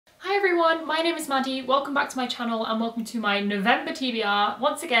everyone, my name is Maddie, welcome back to my channel and welcome to my November TBR,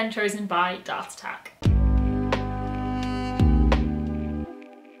 once again chosen by Dart Attack.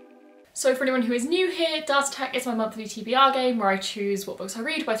 So for anyone who is new here, Dart Attack is my monthly TBR game where I choose what books I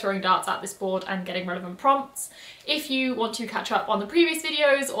read by throwing darts at this board and getting relevant prompts. If you want to catch up on the previous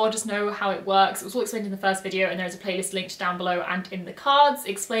videos or just know how it works, it was all explained in the first video and there's a playlist linked down below and in the cards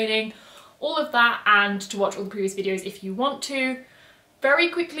explaining all of that, and to watch all the previous videos if you want to. Very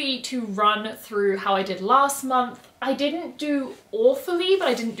quickly to run through how I did last month. I didn't do awfully, but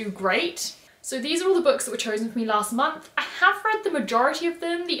I didn't do great. So these are all the books that were chosen for me last month. I have read the majority of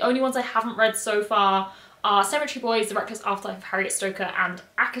them. The only ones I haven't read so far are Cemetery Boys, The Reckless Afterlife of Harriet Stoker and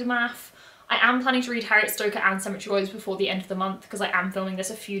Aftermath. I am planning to read Harriet Stoker and Cemetery Boys before the end of the month because I am filming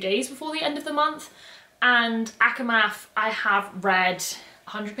this a few days before the end of the month. And Aftermath I have read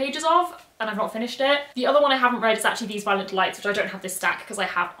 100 pages of and I've not finished it. The other one I haven't read is actually These Violent Delights, which I don't have this stack because I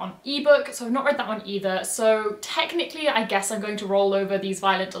have on ebook, so I've not read that one either. So technically I guess I'm going to roll over These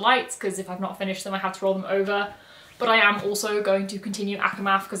Violent Delights because if I've not finished them I have to roll them over. But I am also going to continue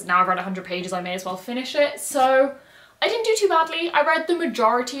Aftermath because now I've read 100 pages I may as well finish it. So I didn't do too badly. I read the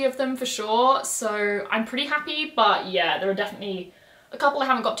majority of them for sure, so I'm pretty happy. But yeah, there are definitely a couple I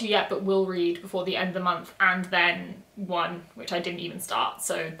haven't got to yet but will read before the end of the month, and then one which I didn't even start.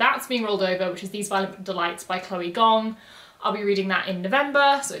 So that's being rolled over, which is These Violent Delights by Chloe Gong. I'll be reading that in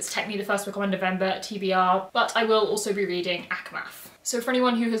November, so it's technically the first book on November TBR, but I will also be reading Aftermath. So for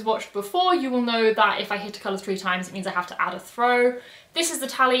anyone who has watched before, you will know that if I hit a colour 3 times, it means I have to add a throw. This is the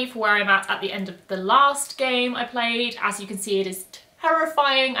tally for where I'm at the end of the last game I played. As you can see, it is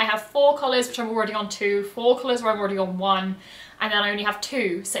terrifying. I have 4 colours, which I'm already on 2, 4 colours where I'm already on 1, and then I only have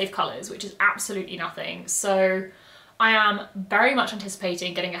 2 safe colours, which is absolutely nothing. So I am very much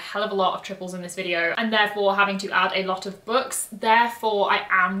anticipating getting a hell of a lot of triples in this video and therefore having to add a lot of books. Therefore, I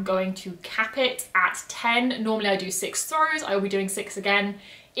am going to cap it at 10. Normally I do 6 throws, I will be doing 6 again.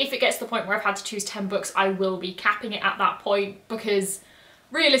 If it gets to the point where I've had to choose 10 books, I will be capping it at that point because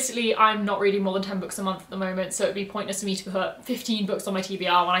realistically, I'm not reading more than 10 books a month at the moment, so it'd be pointless for me to put 15 books on my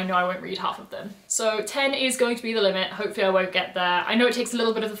TBR when I know I won't read half of them. So 10 is going to be the limit. Hopefully I won't get there. I know it takes a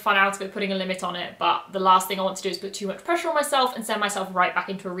little bit of the fun out of it putting a limit on it, but the last thing I want to do is put too much pressure on myself and send myself right back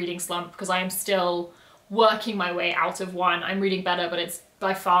into a reading slump because I am still working my way out of one. I'm reading better, but it's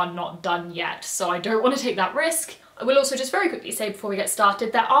by far not done yet, so I don't want to take that risk. I will also just very quickly say before we get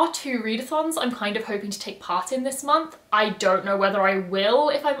started, there are 2 readathons I'm kind of hoping to take part in this month. I don't know whether I will,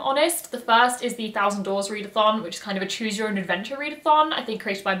 if I'm honest. The first is the 1000 Doors readathon, which is kind of a choose your own adventure readathon, I think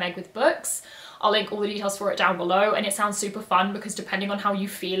created by Meg with Books. I'll link all the details for it down below, and it sounds super fun because depending on how you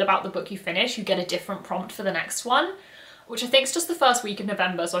feel about the book you finish, you get a different prompt for the next one, which I think is just the first week of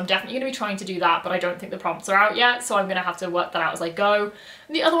November, so I'm definitely going to be trying to do that, but I don't think the prompts are out yet, so I'm going to have to work that out as I go.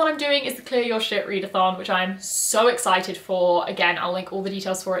 And the other one I'm doing is the Clear Your Shit readathon, which I'm so excited for. Again, I'll link all the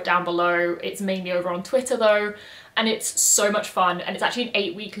details for it down below. It's mainly over on Twitter though, and it's so much fun, and it's actually an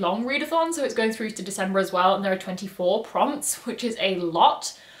 8-week long readathon, so it's going through to December as well, and there are 24 prompts, which is a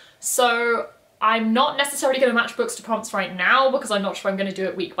lot. So I'm not necessarily going to match books to prompts right now because I'm not sure I'm going to do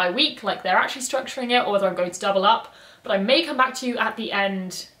it week by week like they're actually structuring it, or whether I'm going to double up. But I may come back to you at the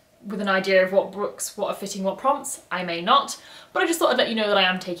end with an idea of what books, what are fitting what prompts. I may not, but I just thought I'd let you know that I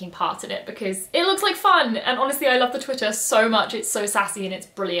am taking part in it because it looks like fun, and honestly I love the Twitter so much. It's so sassy and it's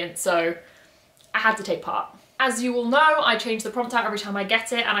brilliant, so I had to take part. As you all know, I change the prompt out every time I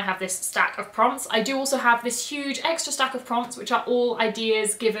get it, and I have this stack of prompts. I do also have this huge extra stack of prompts, which are all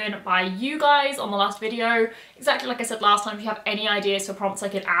ideas given by you guys on the last video. Exactly like I said last time, if you have any ideas for prompts I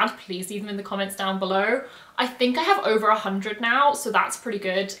can add, please leave them in the comments down below. I think I have over 100 now, so that's pretty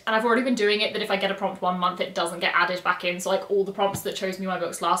good. And I've already been doing it that if I get a prompt one month, it doesn't get added back in. So like all the prompts that chose me my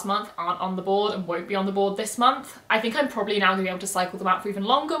books last month aren't on the board and won't be on the board this month. I think I'm probably now gonna be able to cycle them out for even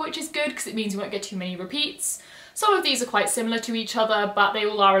longer, which is good because it means you won't get too many repeats. Some of these are quite similar to each other, but they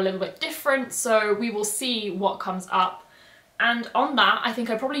all are a little bit different, so we will see what comes up. And on that, I think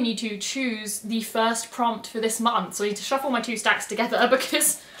I probably need to choose the first prompt for this month. So I need to shuffle my 2 stacks together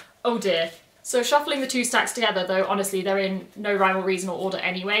because, oh dear. So shuffling the 2 stacks together though, honestly, they're in no rhyme or reason or order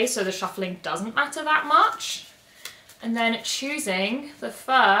anyway, so the shuffling doesn't matter that much. And then choosing the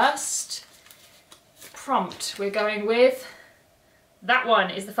first prompt, we're going with that one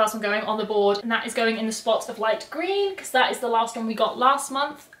is the first one going on the board, and that is going in the spot of light green because that is the last one we got last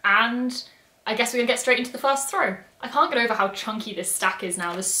month, and I guess we're gonna get straight into the first throw. I can't get over how chunky this stack is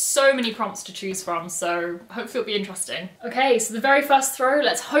now. There's so many prompts to choose from, so hopefully it'll be interesting. Okay, so the very first throw,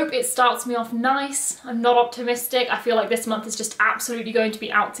 let's hope it starts me off nice. I'm not optimistic. I feel like this month is just absolutely going to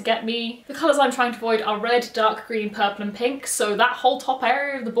be out to get me. The colours I'm trying to avoid are red, dark green, purple and pink, so that whole top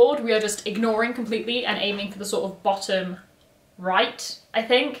area of the board we are just ignoring completely and aiming for the sort of bottom right, I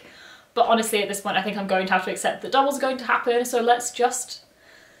think. But honestly, at this point, I think I'm going to have to accept that doubles are going to happen, so let's just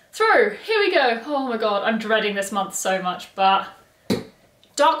through. Here we go. Oh my god, I'm dreading this month so much, but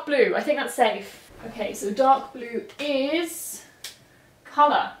dark blue, I think that's safe. Okay, so dark blue is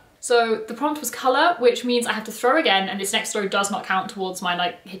colour. So the prompt was colour, which means I have to throw again, and this next throw does not count towards my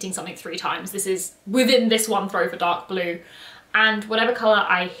like hitting something 3 times. This is within this one throw for dark blue. And whatever colour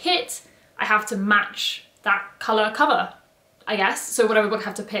I hit, I have to match that colour cover, I guess. So whatever book I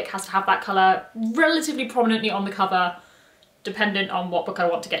have to pick has to have that colour relatively prominently on the cover, dependent on what book I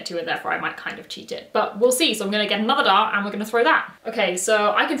want to get to, and therefore I might kind of cheat it. But we'll see. So I'm going to get another dart and we're going to throw that. Okay,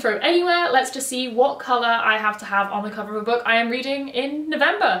 so I can throw anywhere. Let's just see what colour I have to have on the cover of a book I am reading in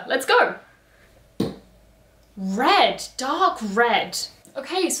November. Let's go! Red, dark red.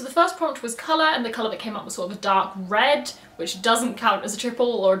 Okay, so the first prompt was colour, and the colour that came up was sort of a dark red, which doesn't count as a triple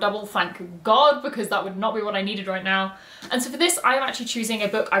or a double, thank God, because that would not be what I needed right now. And so for this, I am actually choosing a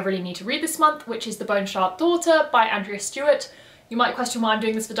book I really need to read this month, which is The Bone Shard Daughter by Andrea Stewart. You might question why I'm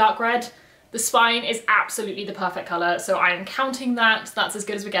doing this for dark red. The spine is absolutely the perfect colour, so I am counting that. That's as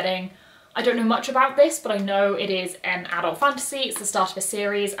good as we're getting. I don't know much about this, but I know it is an adult fantasy, it's the start of a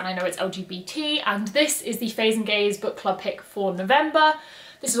series, and I know it's LGBT, and this is the FAES and Gaze book club pick for November.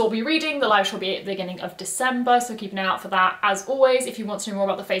 This is what we'll be reading. The live shall be at the beginning of December, so keep an eye out for that. As always, if you want to know more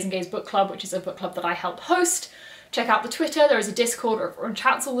about the FAES and Gaze book club, which is a book club that I help host, check out the Twitter. There is a Discord where everyone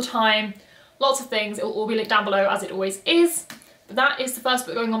chats all the time. Lots of things. It will all be linked down below, as it always is. But that is the first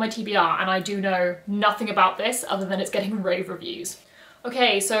book going on my TBR, and I do know nothing about this other than it's getting rave reviews.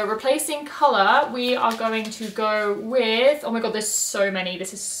 Okay, so replacing colour, we are going to go with, oh my god, there's so many,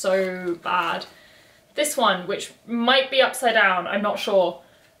 this is so bad. This one, which might be upside down, I'm not sure.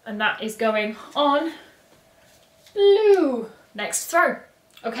 And that is going on blue. Next throw.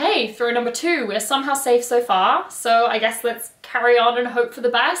 Okay, throw number 2. We're somehow safe so far, so I guess let's carry on and hope for the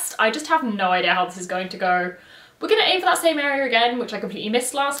best. I just have no idea how this is going to go. We're going to aim for that same area again, which I completely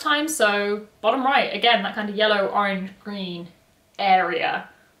missed last time, so bottom right, again, that kind of yellow, orange, green area,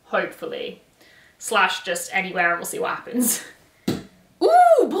 hopefully. Slash just anywhere and we'll see what happens.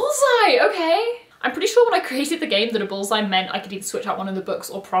 Ooh, bullseye! Okay. I'm pretty sure when I created the game that a bullseye meant I could either switch out one of the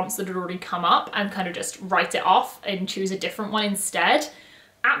books or prompts that had already come up and kind of just write it off and choose a different one instead.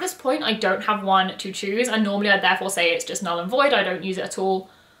 At this point, I don't have one to choose, and normally I'd therefore say it's just null and void, I don't use it at all.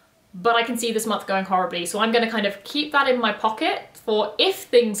 But I can see this month going horribly, so I'm going to kind of keep that in my pocket for if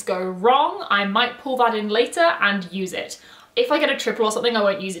things go wrong, I might pull that in later and use it. If I get a triple or something, I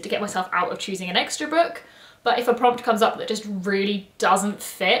won't use it to get myself out of choosing an extra book. But if a prompt comes up that just really doesn't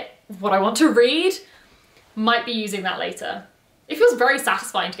fit what I want to read, might be using that later. It feels very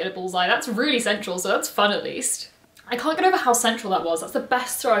satisfying to get a bullseye. That's really central, so that's fun at least. I can't get over how central that was. That's the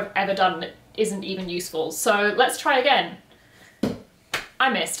best throw I've ever done and it isn't even useful. So let's try again. I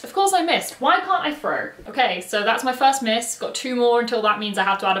missed. Of course I missed. Why can't I throw? Okay, so that's my first miss. Got 2 more until that means I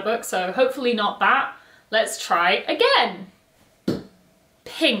have to add a book, so hopefully not that. Let's try again.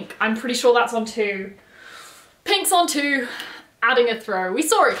 Pink. I'm pretty sure that's on 2. Pink's on 2. Adding a throw. We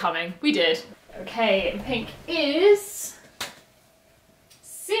saw it coming. We did. Okay, and pink is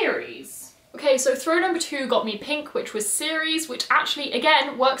series. Okay, so throw number 2 got me pink, which was series, which actually,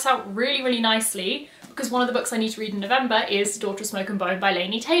 again, works out really, really nicely because one of the books I need to read in November is Daughter of Smoke and Bone by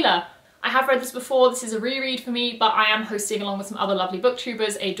Laini Taylor. I have read this before, this is a reread for me, but I am hosting along with some other lovely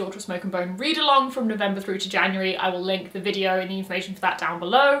booktubers a Daughter of Smoke and Bone read-along from November through to January. I will link the video and the information for that down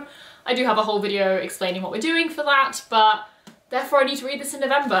below. I do have a whole video explaining what we're doing for that, but therefore I need to read this in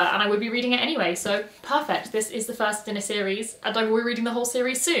November and I would be reading it anyway, so perfect. This is the first in a series and I will be reading the whole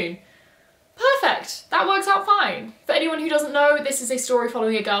series soon. Perfect, that works out fine. For anyone who doesn't know, this is a story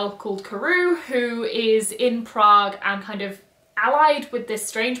following a girl called Karu who is in Prague and kind of allied with this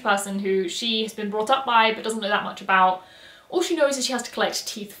strange person who she has been brought up by but doesn't know that much about. All she knows is she has to collect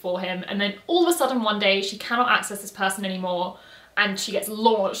teeth for him, and then all of a sudden one day she cannot access this person anymore and she gets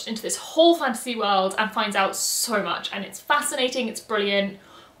launched into this whole fantasy world and finds out so much, and it's fascinating, it's brilliant.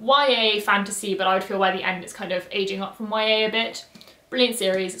 YA fantasy, but I would feel by the end it's kind of aging up from YA a bit. Brilliant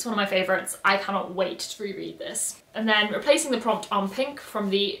series, it's one of my favourites. I cannot wait to reread this. And then replacing the prompt on pink from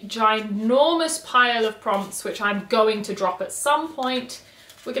the ginormous pile of prompts which I'm going to drop at some point,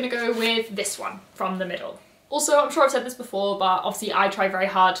 we're going to go with this one from the middle. Also, I'm sure I've said this before, but obviously I try very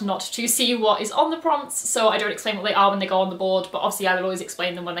hard not to see what is on the prompts, so I don't explain what they are when they go on the board, but obviously I will always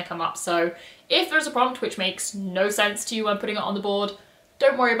explain them when they come up. So if there's a prompt which makes no sense to you when putting it on the board,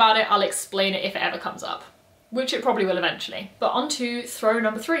 don't worry about it, I'll explain it if it ever comes up. Which it probably will eventually. But on to throw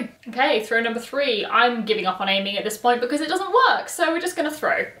number 3. Okay, throw number 3. I'm giving up on aiming at this point because it doesn't work, so we're just gonna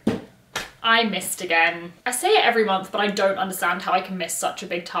throw. I missed again. I say it every month, but I don't understand how I can miss such a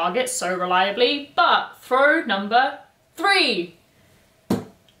big target so reliably. But throw number 3.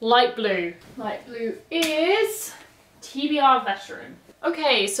 Light blue. Light blue is TBR Veteran.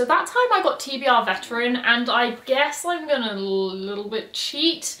 Okay, so that time I got TBR Veteran, and I guess I'm gonna a little bit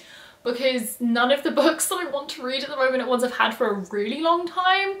cheat because none of the books that I want to read at the moment are ones I've had for a really long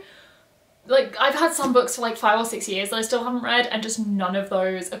time. Like, I've had some books for like 5 or 6 years that I still haven't read, and just none of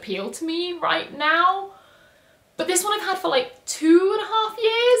those appeal to me right now. But this one I've had for like 2.5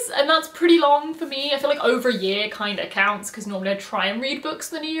 years, and that's pretty long for me. I feel like over a year kind of counts because normally I try and read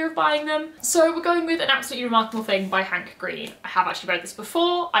books within a year of buying them. So we're going with An Absolutely Remarkable Thing by Hank Green. I have actually read this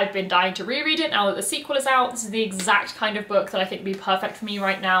before. I've been dying to reread it now that the sequel is out. This is the exact kind of book that I think would be perfect for me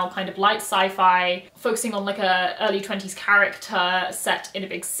right now. Kind of light sci-fi, focusing on like a early 20s character set in a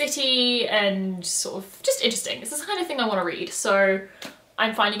big city, and sort of just interesting. This is the kind of thing I want to read. So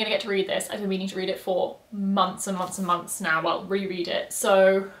I'm finally going to get to read this. I've been meaning to read it for months and months and months now, well, reread it.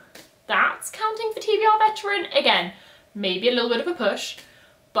 So that's counting for TBR Veteran. Again, maybe a little bit of a push,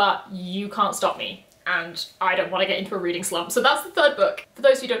 but you can't stop me, and I don't want to get into a reading slump. So that's the 3rd book. For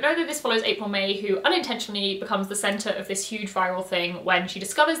those who don't know, that this follows April May, who unintentionally becomes the centre of this huge viral thing when she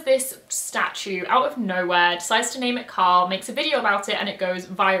discovers this statue out of nowhere, decides to name it Carl, makes a video about it, and it goes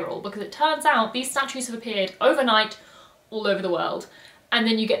viral because it turns out these statues have appeared overnight all over the world. And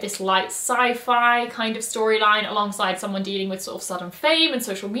then you get this light sci-fi kind of storyline alongside someone dealing with sort of sudden fame and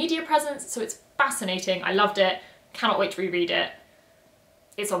social media presence. So it's fascinating. I loved it. Cannot wait to reread it.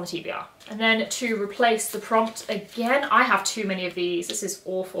 It's on the TBR. And then to replace the prompt again, I have too many of these. This is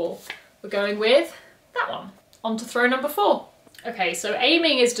awful. We're going with that one. On to throw number 4. Okay, so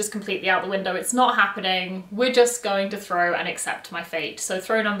aiming is just completely out the window. It's not happening. We're just going to throw and accept my fate. So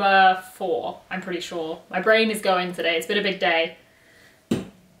throw number 4, I'm pretty sure. My brain is going today. It's been a big day.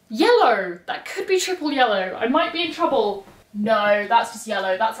 Yellow! That could be triple yellow. I might be in trouble. No, that's just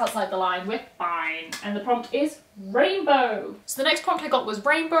yellow. That's outside the line. We're fine. And the prompt is rainbow. So the next prompt I got was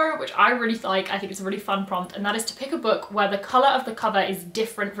rainbow, which I really like. I think it's a really fun prompt, and that is to pick a book where the colour of the cover is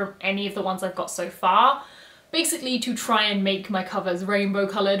different from any of the ones I've got so far. Basically to try and make my covers rainbow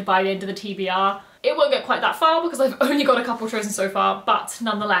coloured by the end of the TBR. It won't get quite that far because I've only got a couple chosen so far, but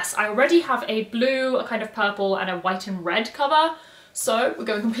nonetheless, I already have a blue, a kind of purple, and a white and red cover. So we're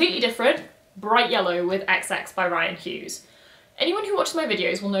going completely different, bright yellow with XX by Rian Hughes. Anyone who watches my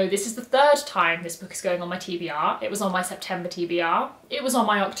videos will know this is the 3rd time this book is going on my TBR. It was on my September TBR. It was on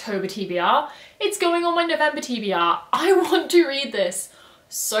my October TBR. It's going on my November TBR. I want to read this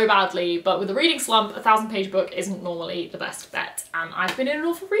so badly, but with a reading slump, a 1,000-page book isn't normally the best bet, and I've been in an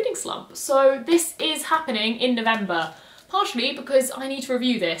awful reading slump. So this is happening in November. Partially because I need to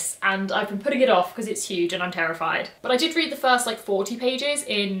review this, and I've been putting it off because it's huge and I'm terrified. But I did read the first like 40 pages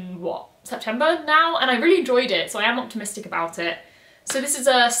in, what, September now? And I really enjoyed it, so I am optimistic about it. So this is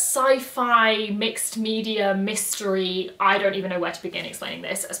a sci-fi mixed media mystery. I don't even know where to begin explaining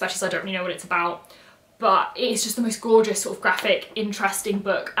this, especially since I don't really know what it's about. But it's just the most gorgeous, sort of graphic, interesting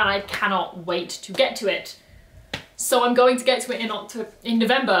book, and I cannot wait to get to it. So I'm going to get to it in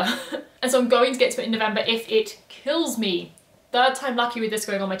November. And so I'm going to get to it in November if it kills me. 3rd time lucky with this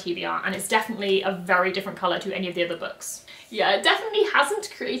going on my TBR, and it's definitely a very different colour to any of the other books. Yeah, it definitely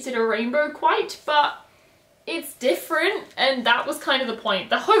hasn't created a rainbow quite, but it's different, and that was kind of the point.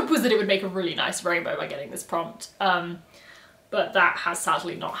 The hope was that it would make a really nice rainbow by getting this prompt, but that has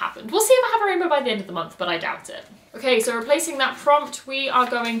sadly not happened. We'll see if I have a rainbow by the end of the month, but I doubt it. Okay, so replacing that prompt, we are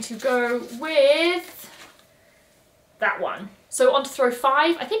going to go with that one. So on to throw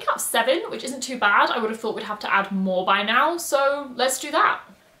 5, I think up 7, which isn't too bad. I would have thought we'd have to add more by now, so let's do that.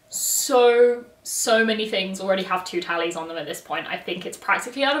 So many things already have 2 tallies on them at this point. I think it's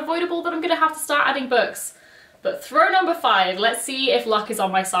practically unavoidable that I'm gonna have to start adding books. But throw number 5, let's see if luck is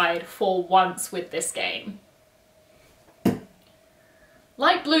on my side for once with this game.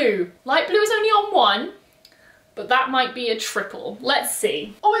 Light blue. Light blue is only on 1, but that might be a triple. Let's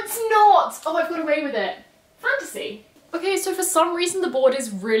see. Oh, it's not! Oh, I've got away with it. Fantasy. Okay, so for some reason the board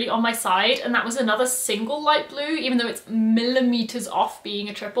is really on my side, and that was another single light blue, even though it's millimeters off being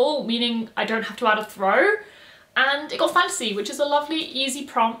a triple, meaning I don't have to add a throw. And it got fantasy, which is a lovely, easy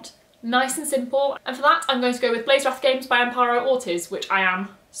prompt, nice and simple. And for that, I'm going to go with Blazewrath Games by Amparo Ortiz, which I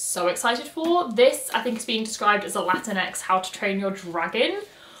am so excited for. This, I think, is being described as a Latinx How to Train Your Dragon.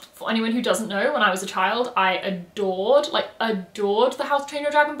 For anyone who doesn't know, when I was a child, I adored the How to Train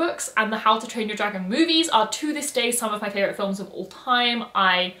Your Dragon books, and the How to Train Your Dragon movies are to this day some of my favourite films of all time.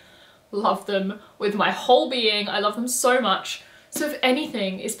 I love them with my whole being. I love them so much. So if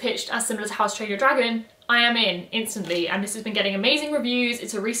anything is pitched as similar to How to Train Your Dragon, I am in instantly, and this has been getting amazing reviews.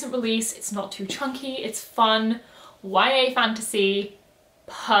 It's a recent release, it's not too chunky, it's fun, YA fantasy,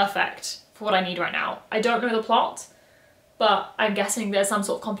 perfect for what I need right now. I don't know the plot, but I'm guessing there's some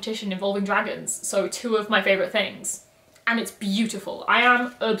sort of competition involving dragons, so two of my favourite things. And it's beautiful. I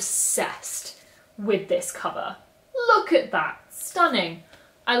am obsessed with this cover. Look at that, stunning.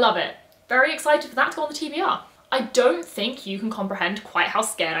 I love it. Very excited for that to go on the TBR. I don't think you can comprehend quite how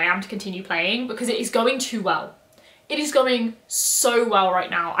scared I am to continue playing because it is going too well. It is going so well right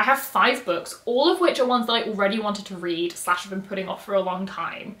now. I have 5 books, all of which are ones that I already wanted to read / have been putting off for a long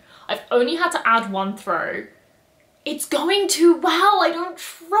time. I've only had to add 1 throw. It's going too well, I don't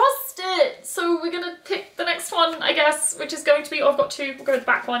trust it. So we're gonna pick the next one, I guess, which is going to be, oh, I've got 2, we'll go with the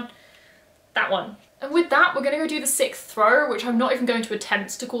back one. That one. And with that, we're gonna go do the 6th throw, which I'm not even going to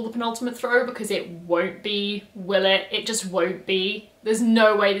attempt to call the penultimate throw because it won't be, will it? It just won't be. There's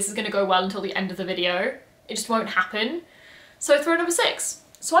no way this is gonna go well until the end of the video. It just won't happen. So throw number 6.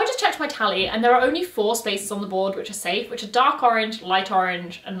 So I just checked my tally and there are only 4 spaces on the board which are safe, which are dark orange,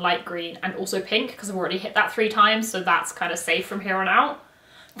 and light green, and also pink because I've already hit that 3 times, so that's kind of safe from here on out.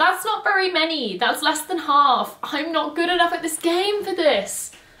 That's not very many, that's less than half. I'm not good enough at this game for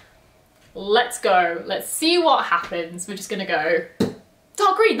this. Let's go, let's see what happens. We're just gonna go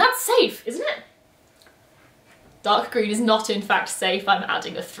dark green, that's safe, isn't it? Dark green is not in fact safe, I'm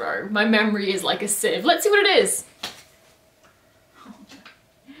adding a throw. My memory is like a sieve. Let's see what it is.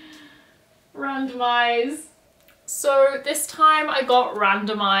 Randomize. So this time I got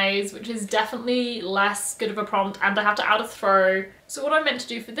randomize, which is definitely less good of a prompt, and I have to add a throw. So what I'm meant to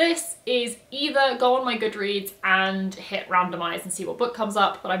do for this is either go on my Goodreads and hit randomize and see what book comes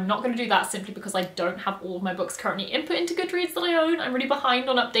up, but I'm not going to do that simply because I don't have all of my books currently input into Goodreads that I own. I'm really behind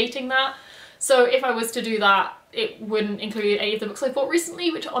on updating that. So if I was to do that, it wouldn't include any of the books I bought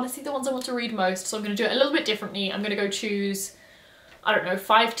recently, which are honestly the ones I want to read most. So I'm going to do it a little bit differently. I'm going to go choose, I don't know,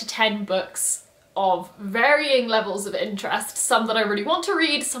 5 to 10 books of varying levels of interest. Some that I really want to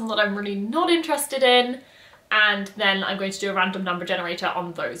read, some that I'm really not interested in, and then I'm going to do a random number generator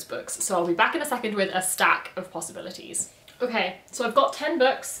on those books. So I'll be back in a second with a stack of possibilities. Okay, so I've got 10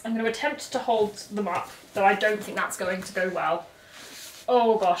 books. I'm going to attempt to hold them up, though I don't think that's going to go well.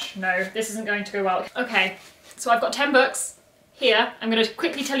 Oh gosh, no, this isn't going to go well. Okay, so I've got 10 books here. I'm going to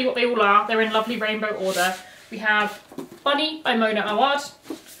quickly tell you what they all are. They're in lovely rainbow order. We have Bunny by Mona Awad,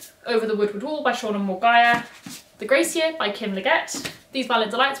 Over the Woodward Wall by Seanan McGuire, The Gracier by Kim Leggett, These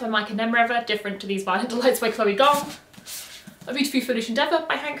Violent Delights by Micah Nemreva, different to These Violent Delights by Chloe Gong, A Beautifully Foolish Endeavour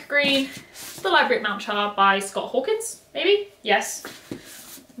by Hank Green, The Library at Mount Char by Scott Hawkins, maybe? Yes.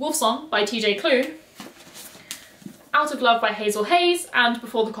 Wolf Song by TJ Klune, Out of Love by Hazel Hayes, and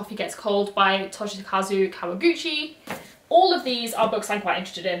Before the Coffee Gets Cold by Toshikazu Kawaguchi. All of these are books I'm quite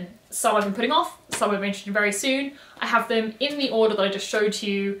interested in. Some I've been putting off, some I'm interested in very soon. I have them in the order that I just showed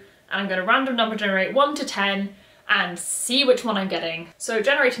to you, and I'm going to random number generate 1 to 10 and see which one I'm getting. So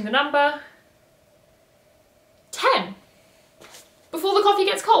generating the number 10. Before the Coffee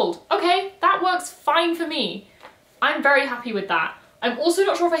Gets Cold. Okay, that works fine for me. I'm very happy with that. I'm also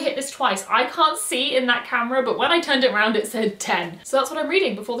not sure if I hit this twice. I can't see in that camera, but when I turned it around it said 10. So that's what I'm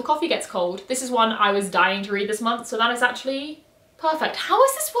reading, Before the Coffee Gets Cold. This is one I was dying to read this month, so that is actually perfect. How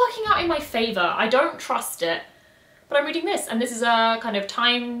is this working out in my favour? I don't trust it. But I'm reading this, and this is a kind of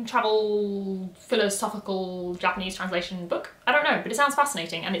time travel philosophical Japanese translation book. I don't know, but it sounds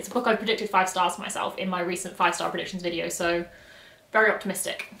fascinating, and it's a book I predicted 5 stars for myself in my recent 5-star predictions video, so very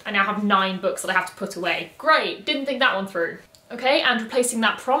optimistic. I now have 9 books that I have to put away. Great, didn't think that one through. Okay, and replacing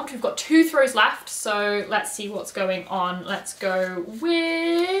that prompt, we've got 2 throws left, so let's see what's going on. Let's go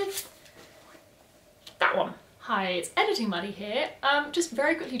with that one. Hi, it's Editing Muddy here. Just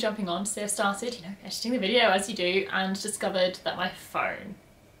very quickly jumping on to say I started, editing the video as you do, and discovered that my phone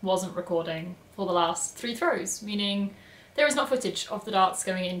wasn't recording for the last 3 throws, meaning there is not footage of the darts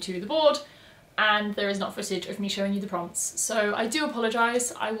going into the board, and there is not footage of me showing you the prompts. So I do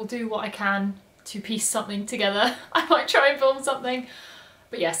apologise. I will do what I can to piece something together. I might try and film something.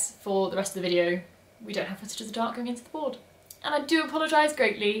 But yes, for the rest of the video, we don't have footage of the dart going into the board. And I do apologise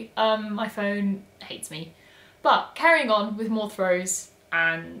greatly. My phone hates me. But carrying on with more throws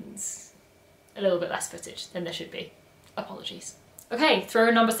and a little bit less footage than there should be. Apologies. Okay, throw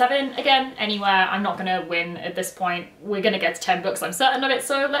number 7, again, anywhere. I'm not gonna win at this point. We're gonna get to 10 books, I'm certain of it,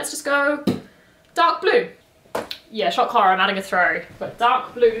 so let's just go dark blue. Yeah, shock horror, I'm adding a throw. But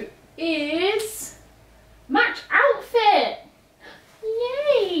dark blue is match outfit!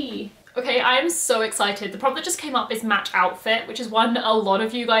 Yay! Okay, I am so excited. The prompt that just came up is match outfit, which is one a lot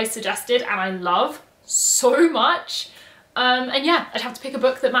of you guys suggested and I love so much. And yeah, I'd have to pick a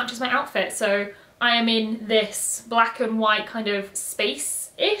book that matches my outfit. So I am in this black and white kind of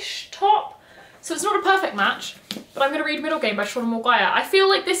space-ish top. So it's not a perfect match, but I'm going to read Middlegame by Seanan McGuire. I feel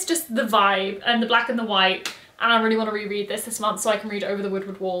like this just the vibe and the black and the white, and I really want to reread this month so I can read Over the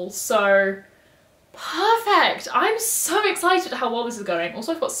Woodward Walls. So perfect! I'm so excited how well this is going.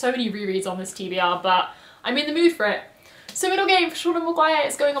 Also, I've got so many rereads on this TBR, but I'm in the mood for it. So Middlegame for Seanan McGuire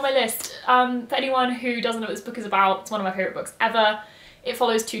is going on my list. For anyone who doesn't know what this book is about, it's one of my favourite books ever. It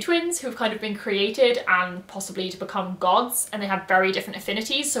follows two twins who have kind of been created and possibly to become gods, and they have very different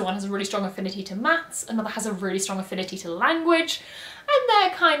affinities. So one has a really strong affinity to maths, another has a really strong affinity to language, and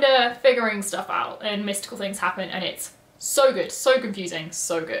they're kind of figuring stuff out and mystical things happen, and it's so good, so confusing,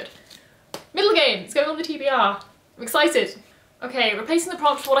 so good. Middlegame, it's going on the TBR. I'm excited. Okay, replacing the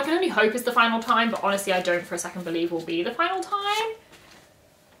prompt for what I can only hope is the final time, but honestly I don't for a second believe will be the final time.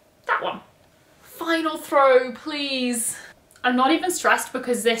 That one. Final throw, please. I'm not even stressed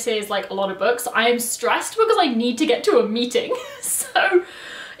because this is like a lot of books. I am stressed because I need to get to a meeting. So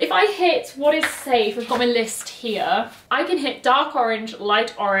if I hit what is safe, I've got my list here. I can hit dark orange,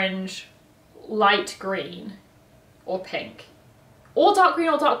 light green, or pink. Or dark green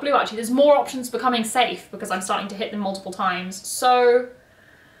or dark blue actually. There's more options becoming safe because I'm starting to hit them multiple times. So,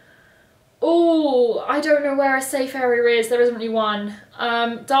 oh, I don't know where a safe area is. There isn't really one.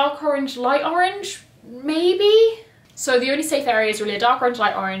 Dark orange, light orange, maybe? So the only safe area is really a dark orange,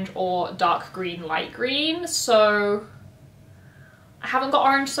 light orange, or dark green, light green. So I haven't got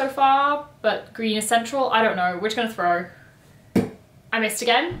orange so far, but green is central. I don't know. We're just gonna throw. I missed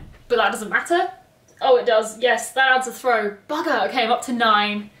again, but that doesn't matter. Oh, it does. Yes, that adds a throw. Bugger. Okay, I'm up to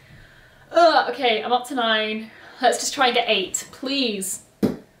 9. Okay, I'm up to 9. Let's just try and get 8, please.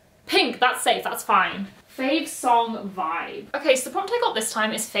 Pink, that's safe, that's fine. Fave song vibe. Okay, so the prompt I got this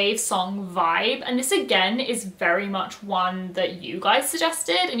time is fave song vibe, and this again is very much one that you guys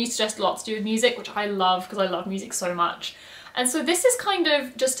suggested, and you suggested a lot to do with music, which I love because I love music so much. And so this is kind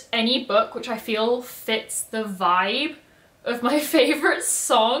of just any book which I feel fits the vibe of my favourite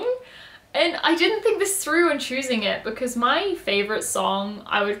song. And I didn't think this through when choosing it because my favourite song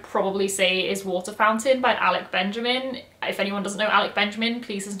I would probably say is Water Fountain by Alec Benjamin. If anyone doesn't know Alec Benjamin,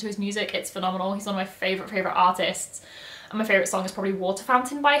 please listen to his music, it's phenomenal. He's one of my favourite artists, and my favourite song is probably Water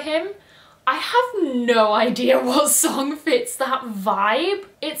Fountain by him. I have no idea what song fits that vibe.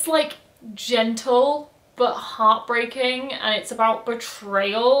 It's like gentle but heartbreaking, and it's about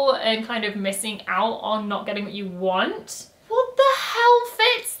betrayal and kind of missing out on not getting what you want. What the hell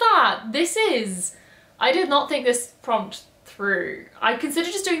fits that? I did not think this prompt through. I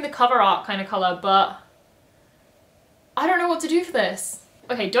considered just doing the cover art kind of colour, but I don't know what to do for this.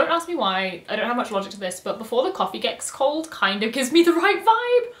 Okay, don't ask me why. I don't have much logic to this, but Before the Coffee Gets Cold kind of gives me the right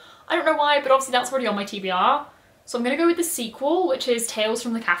vibe. I don't know why, but obviously that's already on my TBR. So I'm gonna go with the sequel, which is Tales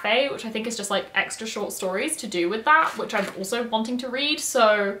from the Cafe, which I think is just like extra short stories to do with that, which I'm also wanting to read.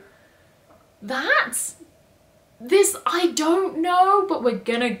 So that's this, I don't know, but we're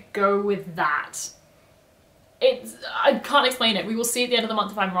gonna go with that. I can't explain it. We will see at the end of the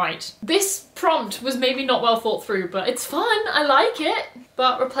month if I'm right. This prompt was maybe not well thought through, but it's fun. I like it.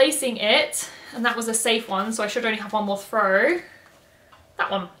 But replacing it, and that was a safe one, so I should only have one more throw.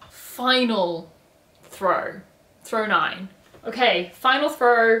 That one. Final throw. Throw 9. Okay, final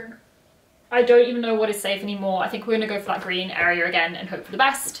throw. I don't even know what is safe anymore. I think we're gonna go for that green area again and hope for the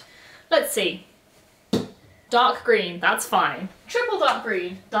best. Let's see. Dark green, that's fine. Triple dark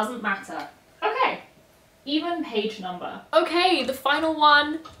green, doesn't matter. Okay. Even page number. Okay, the final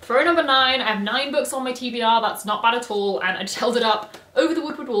one, throw number 9. I have 9 books on my TBR, that's not bad at all, and I just held it up. Over the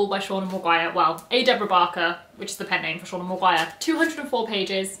Woodward Wall by Seanan McGuire. Well, A. Deborah Barker, which is the pen name for Seanan McGuire. 204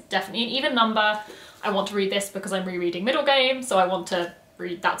 pages, definitely an even number. I want to read this because I'm rereading Middlegame, so I want to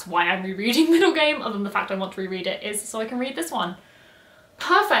read, that's why I'm rereading Middlegame, other than the fact I want to reread it is so I can read this one.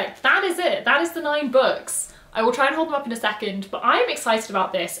 Perfect, that is it. That is the 9 books. I will try and hold them up in a second, but I'm excited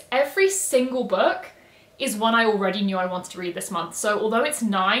about this. Every single book is one I already knew I wanted to read this month. So although it's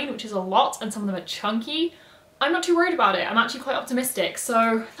 9, which is a lot, and some of them are chunky, I'm not too worried about it. I'm actually quite optimistic.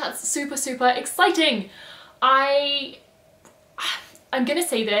 So that's super, super exciting. I'm gonna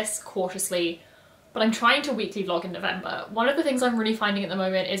say this cautiously, but I'm trying to weekly vlog in November. One of the things I'm really finding at the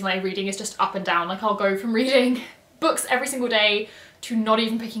moment is my reading is just up and down. Like I'll go from reading books every single day to not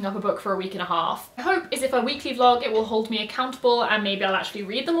even picking up a book for a week and a half. My hope is if I weekly vlog, it will hold me accountable and maybe I'll actually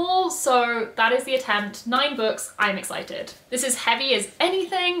read them all. So that is the attempt. 9 books, I'm excited. This is heavy as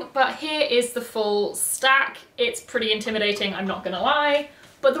anything, but here is the full stack. It's pretty intimidating, I'm not gonna lie,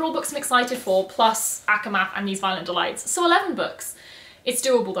 but they're all books I'm excited for, plus Akamath and These Violent Delights. So 11 books. It's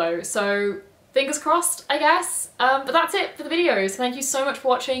doable though, so fingers crossed, I guess. But that's it for the video. So thank you so much for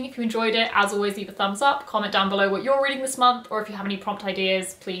watching. If you enjoyed it, as always, leave a thumbs up, comment down below what you're reading this month, or if you have any prompt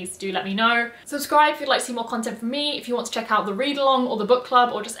ideas, please do let me know. Subscribe if you'd like to see more content from me. If you want to check out the read along or the book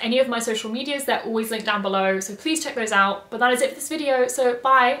club or just any of my social medias, they're always linked down below. So please check those out. But that is it for this video. So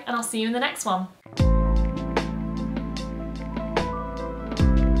bye, and I'll see you in the next one.